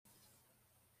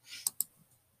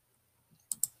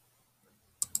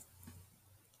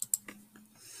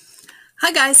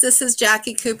Hi guys, this is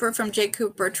Jackie Cooper from J.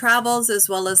 Cooper Travels as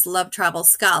well as Love Travel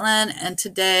Scotland. And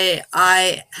today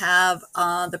I have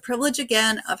the privilege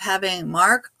again of having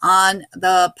Mark on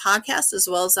the podcast as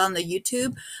well as on the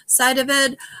YouTube side of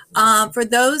it. For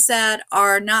those that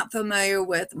are not familiar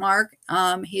with Mark,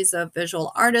 he's a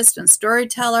visual artist and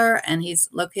storyteller, and he's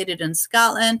located in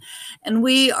Scotland. And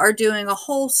we are doing a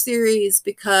whole series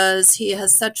because he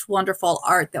has such wonderful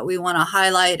art that we want to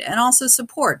highlight and also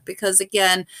support because,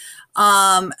 again,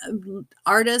 um,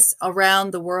 artists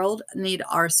around the world need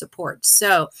our support.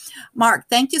 So, Mark,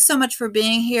 thank you so much for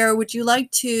being here. Would you like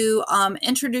to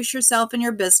introduce yourself and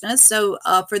your business? So,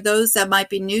 for those that might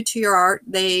be new to your art,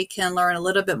 they can learn a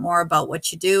little bit more about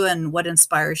what you do and what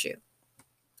inspires you.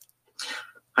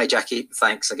 Hi, Jackie.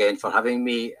 Thanks again for having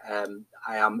me.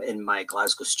 I am in my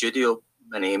Glasgow studio.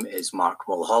 My name is Mark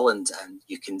Mulholland, and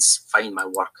you can find my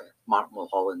work at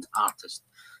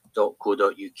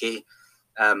markmulhollandartist.co.uk.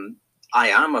 I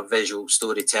am a visual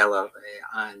storyteller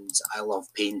and I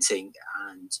love painting,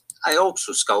 and I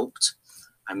also sculpt.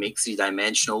 I make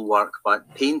three-dimensional work, but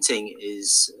painting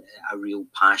is a real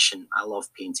passion. I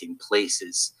love painting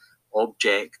places,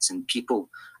 objects and people,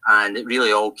 and it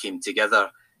really all came together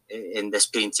in this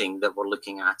painting that we're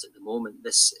looking at the moment.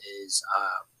 This is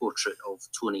a portrait of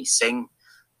Tony Singh,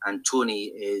 and Tony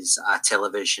is a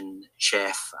television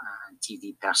chef and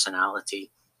TV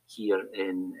personality here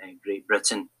in Great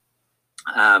Britain.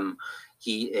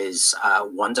 He is a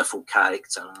wonderful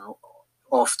character, and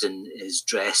often is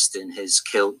dressed in his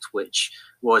kilt, which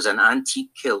was an antique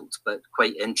kilt, but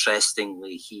quite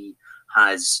interestingly, he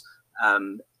has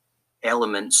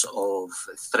elements of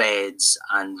threads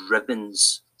and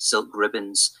ribbons, silk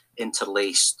ribbons,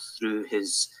 interlaced through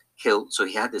his kilt. So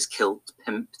he had his kilt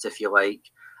pimped, if you like,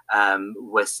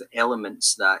 with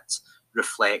elements that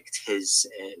reflect his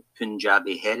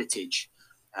Punjabi heritage.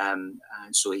 And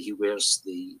so he wears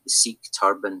the Sikh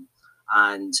turban,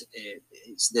 and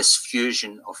it's this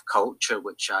fusion of culture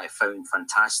which I found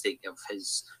fantastic of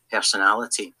his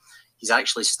personality. He's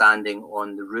actually standing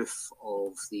on the roof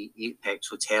of the Apex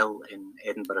Hotel in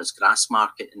Edinburgh's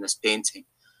Grassmarket in this painting.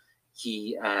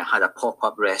 He had a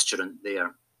pop-up restaurant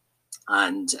there,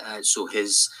 and so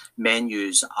his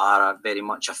menus are very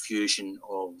much a fusion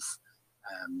of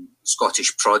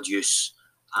Scottish produce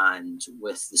and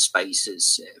with the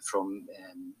spices from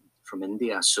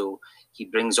India. So he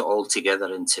brings it all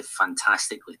together into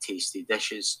fantastically tasty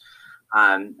dishes.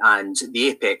 And the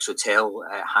Apex Hotel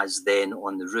has then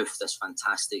on the roof this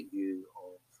fantastic view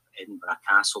of Edinburgh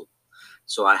Castle.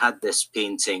 So I had this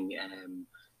painting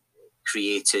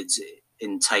created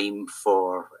in time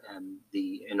for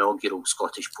the inaugural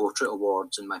Scottish Portrait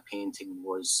Awards, and my painting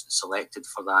was selected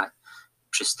for that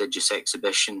prestigious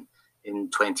exhibition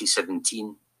in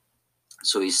 2017.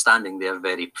 So he's standing there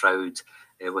very proud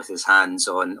with his hands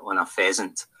on a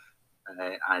pheasant,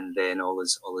 and then all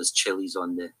his chilies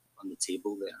on the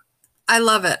table there. I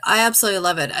love it. I absolutely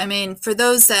love it. I mean, for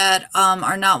those that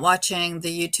are not watching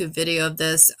the YouTube video of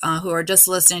this, who are just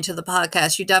listening to the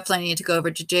podcast, you definitely need to go over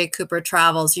to J. Cooper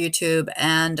Travels YouTube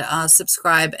and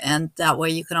subscribe, and that way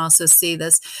you can also see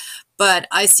this. But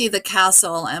I see the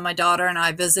castle, and my daughter and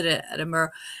I visited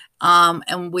Edinburgh.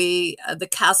 And the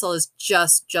castle is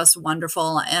just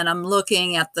wonderful. And I'm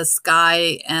looking at the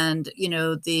sky and, you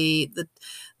know,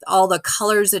 all the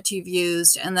colors that you've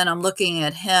used. And then I'm looking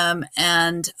at him,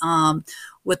 and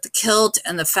with the kilt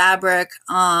and the fabric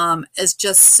is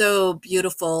just so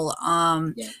beautiful.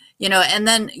 Yeah. You know, and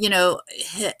then, you know,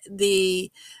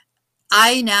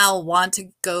 I now want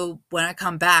to go when I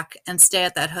come back and stay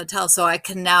at that hotel so I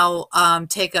can now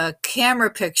take a camera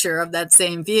picture of that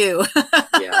same view.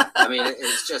 Yeah, I mean,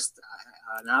 it's just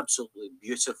an absolutely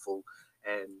beautiful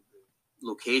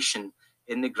location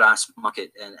in the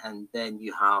Grassmarket, and then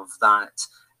you have that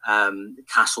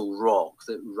Castle Rock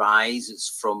that rises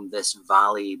from this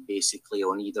valley basically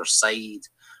on either side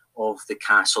of the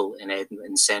castle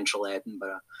in central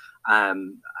Edinburgh.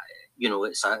 You know,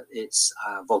 it's a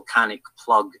volcanic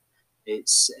plug. It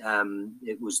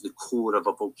was the core of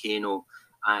a volcano,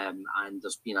 and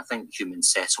there's been, I think, human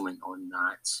settlement on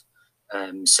that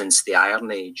since the Iron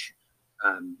Age.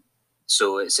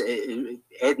 So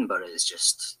Edinburgh is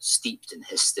just steeped in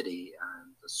history,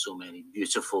 and there's so many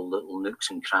beautiful little nooks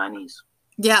and crannies.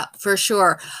 Yeah, for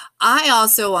sure. I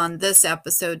also, on this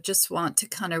episode, just want to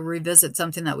kind of revisit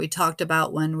something that we talked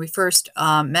about when we first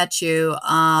met you.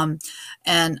 And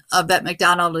Bette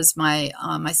McDonald is my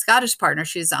Scottish partner.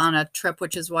 She's on a trip,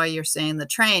 which is why you're saying the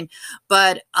train.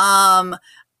 But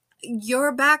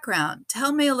your background.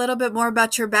 Tell me a little bit more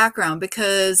about your background,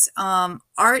 because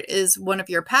art is one of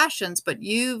your passions, but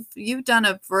you've done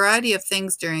a variety of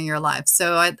things during your life.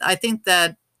 So I think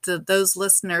that those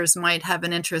listeners might have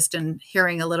an interest in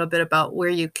hearing a little bit about where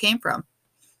you came from.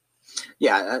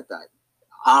 Yeah,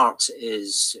 art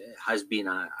has been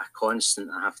a constant,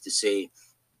 I have to say,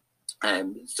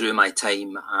 through my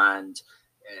time, and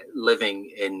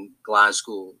living in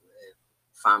Glasgow.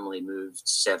 Family moved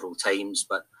several times,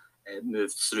 but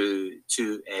moved through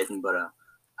to Edinburgh,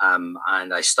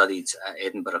 and I studied at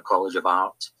Edinburgh College of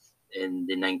Art in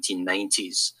the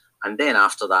 1990s. And then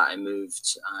after that, I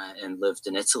moved and lived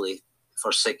in Italy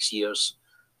for 6 years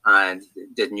and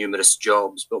did numerous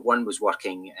jobs. But one was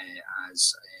working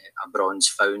as a bronze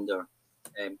founder,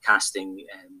 casting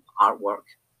artwork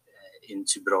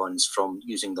into bronze from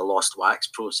using the lost wax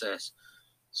process.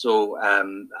 So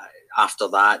after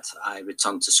that, I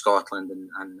returned to Scotland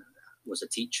and was a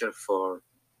teacher for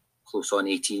close on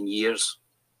 18 years.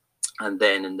 And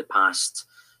then in the past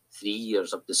 3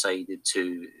 years, I've decided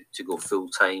to go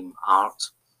full-time art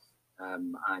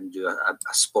and do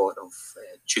a spot of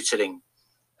tutoring.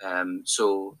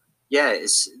 So yeah,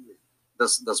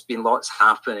 there's been lots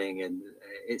happening, and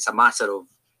it's a matter of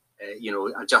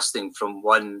adjusting from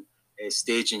one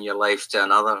stage in your life to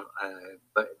another,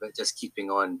 but just keeping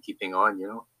on,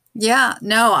 Yeah,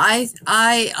 no, I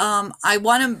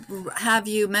want to have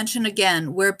you mention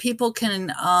again where people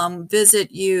can visit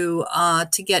you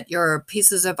to get your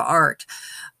pieces of art,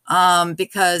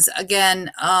 because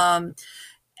again,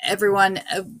 everyone,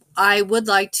 I would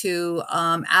like to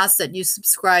ask that you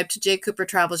subscribe to J. Cooper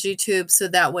Travels YouTube, so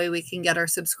that way we can get our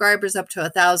subscribers up to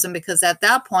 1,000, because at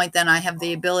that point, then I have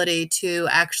the ability to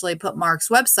actually put Mark's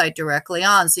website directly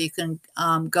on, so you can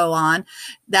go on.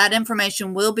 That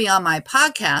information will be on my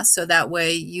podcast, so that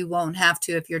way you won't have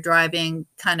to, if you're driving,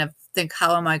 kind of think,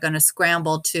 how am I going to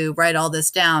scramble to write all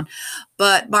this down?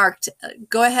 But Mark,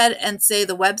 go ahead and say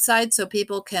the website so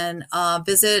people can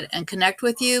visit and connect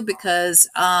with you, because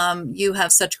you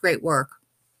have such great work.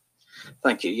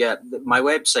 Thank you. Yeah, my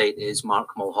website is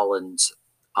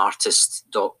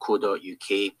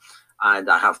markmulhollandartist.co.uk, and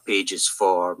I have pages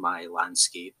for my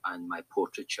landscape and my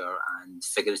portraiture and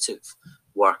figurative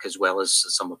work, as well as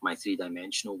some of my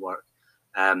three-dimensional work.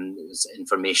 There's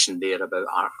information there about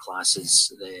art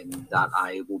classes that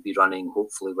I will be running,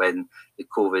 hopefully when the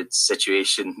COVID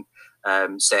situation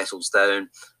settles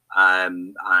down.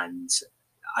 And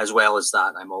as well as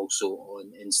that, I'm also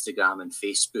on Instagram and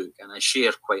Facebook, and I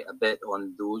share quite a bit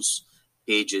on those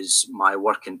pages, my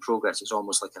work in progress. It's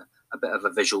almost like a bit of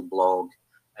a visual blog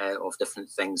of different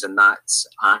things, and that's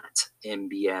at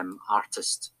MBM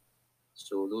Artist.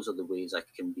 So those are the ways I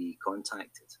can be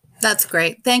contacted. That's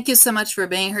great. Thank you so much for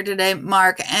being here today,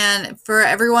 Mark. And for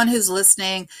everyone who's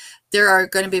listening, there are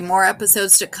going to be more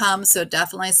episodes to come. So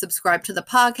definitely subscribe to the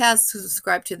podcast,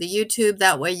 subscribe to the YouTube.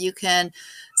 That way you can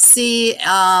see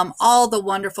all the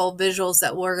wonderful visuals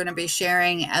that we're going to be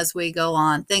sharing as we go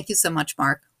on. Thank you so much,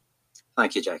 Mark.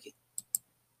 Thank you, Jackie.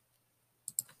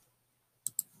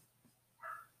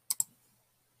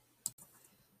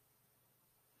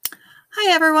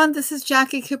 Hi, everyone. This is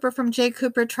Jackie Cooper from J.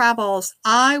 Cooper Travels.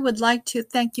 I would like to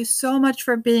thank you so much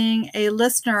for being a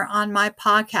listener on my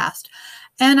podcast.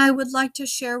 And I would like to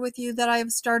share with you that I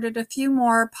have started a few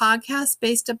more podcasts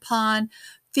based upon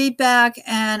feedback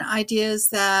and ideas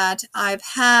that I've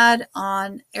had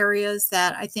on areas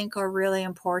that I think are really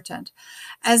important.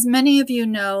 As many of you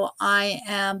know, I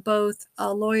am both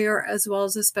a lawyer as well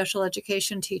as a special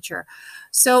education teacher.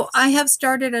 So I have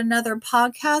started another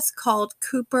podcast called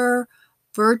Cooper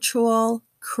Virtual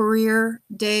Career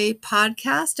Day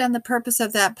Podcast. And the purpose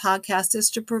of that podcast is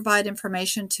to provide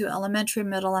information to elementary,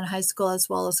 middle, and high school, as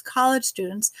well as college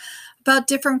students, about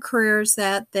different careers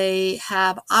that they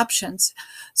have options.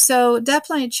 So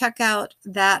definitely check out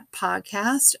that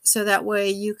podcast, so that way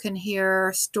you can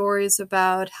hear stories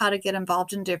about how to get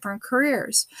involved in different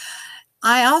careers.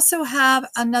 I also have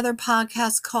another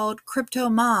podcast called Crypto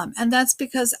Mom, and that's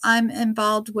because I'm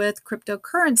involved with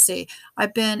cryptocurrency.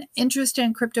 I've been interested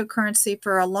in cryptocurrency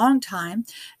for a long time,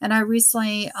 and I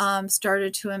recently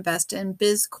started to invest in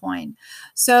Bitcoin.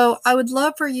 So I would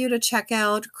love for you to check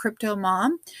out Crypto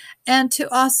Mom, and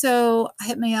to also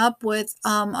hit me up with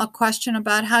a question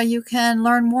about how you can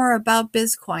learn more about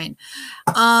Bitcoin.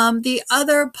 The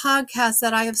other podcast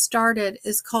that I have started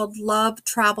is called Love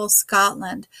Travel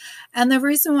Scotland. And the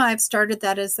reason why I've started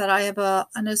that is that I have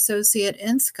an associate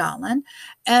in Scotland,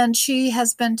 And she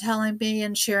has been telling me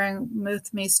and sharing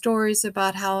with me stories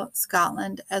about how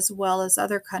Scotland, as well as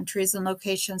other countries and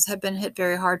locations, have been hit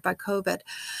very hard by COVID.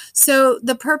 So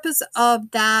the purpose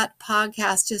of that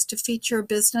podcast is to feature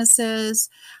businesses,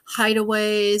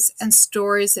 hideaways, and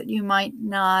stories that you might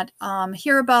not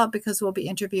hear about, because we'll be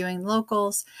interviewing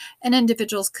locals and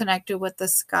individuals connected with the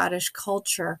Scottish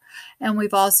culture. And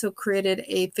we've also created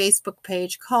a Facebook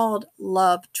page called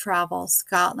Love Travel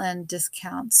Scotland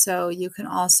Discount. So you can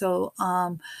also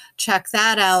check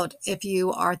that out if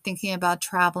you are thinking about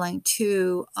traveling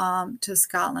to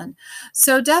Scotland.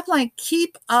 So definitely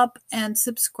keep up and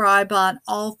subscribe on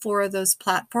all 4 of those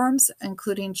platforms,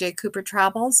 including J. Cooper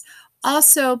Travels.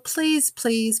 Also, please,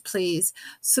 please, please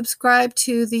subscribe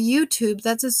to the YouTube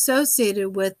that's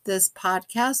associated with this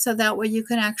podcast, so that way you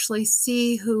can actually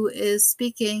see who is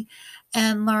speaking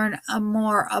and learn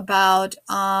more about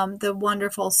the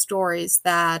wonderful stories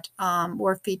that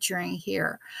we're featuring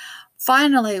here.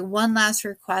 Finally, one last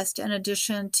request, in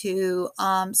addition to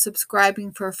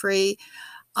subscribing for free,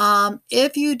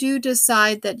 if you do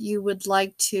decide that you would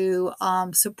like to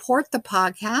support the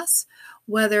podcast,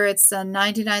 whether it's a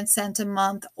 99 cents a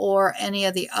month or any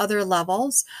of the other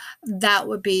levels, that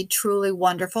would be truly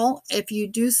wonderful. If you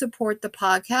do support the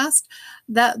podcast,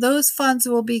 those funds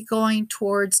will be going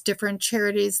towards different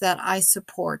charities that I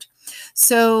support.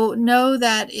 So know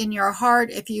that in your heart,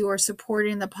 if you are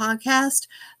supporting the podcast,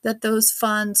 that those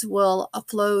funds will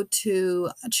flow to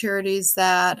charities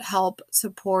that help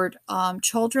support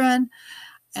children,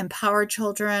 empower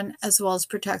children, as well as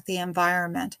protect the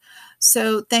environment.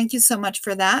 So thank you so much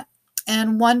for that.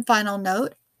 And one final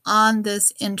note on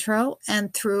this intro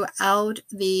and throughout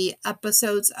the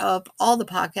episodes of all the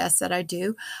podcasts that I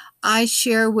do, I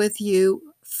share with you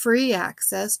free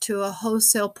access to a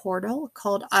wholesale portal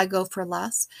called I Go for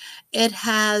Less. It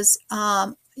has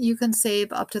you can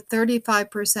save up to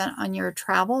 35% on your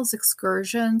travels,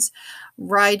 excursions,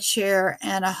 rideshare,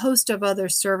 and a host of other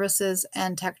services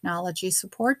and technology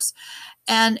supports.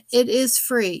 And it is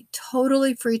free,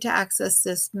 totally free to access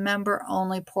this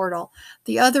member-only portal.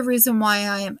 The other reason why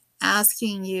I am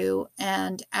asking you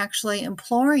and actually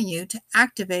imploring you to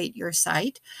activate your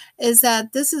site is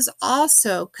that this is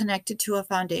also connected to a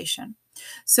foundation.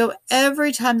 So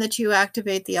every time that you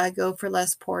activate the I Go for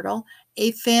Less portal,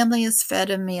 a family is fed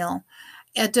a meal.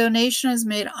 A donation is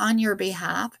made on your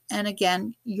behalf. And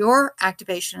again, your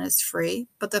activation is free,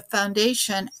 but the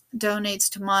foundation donates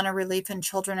to Mana Relief and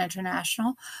Children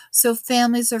International. So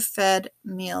families are fed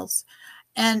meals.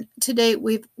 And to date,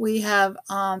 we have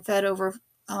fed over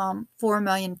 4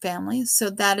 million families. So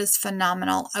that is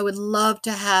phenomenal. I would love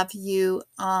to have you,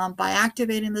 by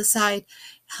activating the site,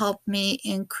 help me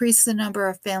increase the number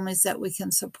of families that we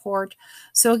can support.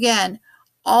 So again,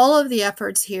 all of the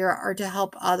efforts here are to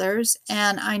help others.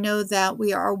 And I know that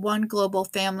we are one global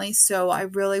family. So I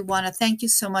really want to thank you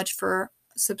so much for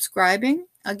subscribing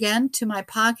again to my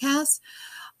podcast,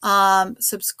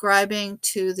 subscribing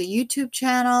to the YouTube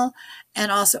channel,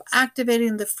 and also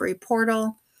activating the free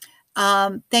portal.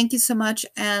 Thank you so much.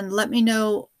 And let me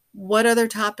know what other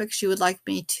topics you would like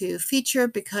me to feature,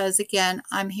 because again,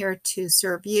 I'm here to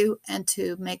serve you and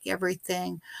to make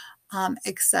everything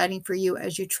exciting for you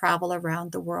as you travel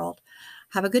around the world.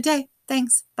 Have a good day.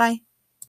 Thanks. Bye.